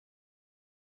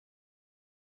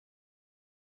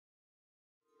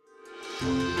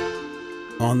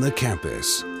On the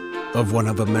campus of one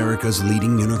of America's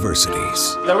leading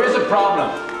universities. There is a problem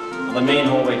on the main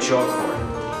hallway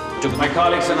chalkboard. It took my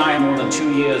colleagues and I more than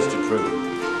 2 years to prove it.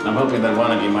 And I'm hoping that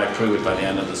one of you might prove it by the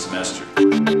end of the semester.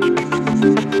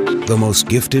 The most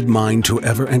gifted mind to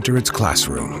ever enter its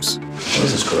classrooms.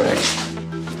 This is correct.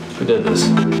 Who did this?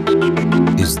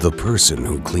 Is the person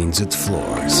who cleans its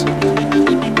floors.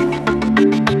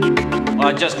 Well,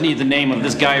 I just need the name of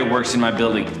this guy who works in my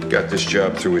building. Got this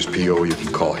job through his PO, you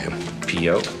can call him.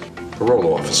 P.O.?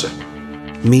 Parole officer.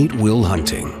 Meet Will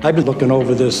Hunting. I've been looking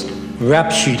over this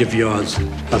rap sheet of yours.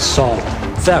 Assault,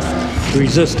 theft,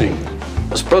 resisting.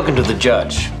 I've spoken to the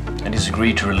judge, and he's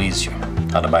agreed to release you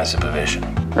under my supervision.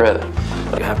 Really?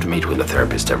 But you have to meet with a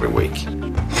therapist every week.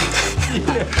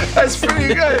 That's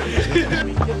pretty good.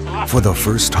 For the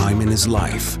first time in his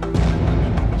life,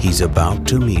 he's about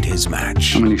to meet his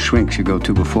match. How many shrinks you go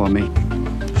to before me?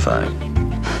 5.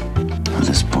 Well,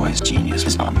 this boy's genius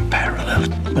is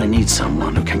unparalleled. I need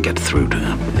someone who can get through to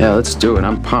him. Yeah, let's do it.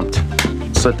 I'm pumped.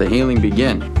 Let's let the healing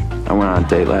begin. I went on a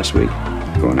date last week.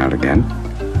 Going out again?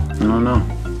 I don't know.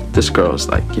 This girl's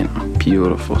like,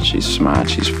 beautiful. She's smart.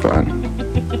 She's fun.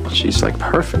 She's like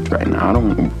perfect right now. I don't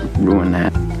want to ruin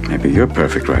that. Maybe you're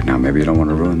perfect right now. Maybe you don't want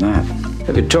to ruin that.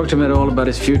 Have you talked to him at all about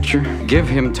his future? Give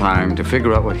him time to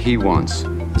figure out what he wants.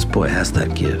 This boy has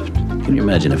that gift. Can you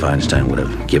imagine if Einstein would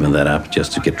have given that up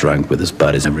just to get drunk with his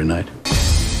buddies every night?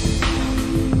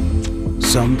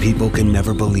 Some people can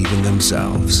never believe in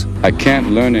themselves. I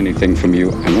can't learn anything from you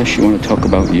unless you want to talk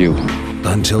about you.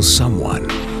 Until someone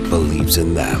believes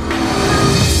in them.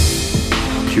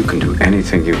 You can do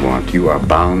anything you want. You are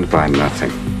bound by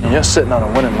nothing. And you're sitting on a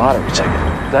winning lottery ticket.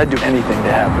 I'd do anything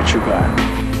to have what you got.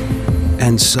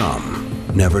 And some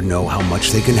never know how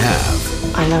much they can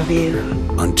have. I love you.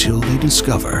 Until they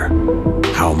discover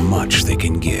how much they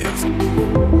can give.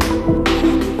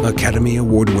 Academy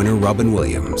Award winner Robin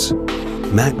Williams,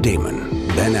 Matt Damon,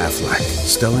 Ben Affleck,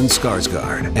 Stellan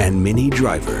Skarsgård, and Minnie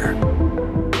Driver.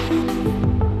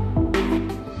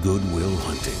 Good Will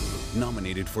Hunting,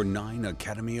 nominated for 9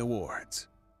 Academy Awards.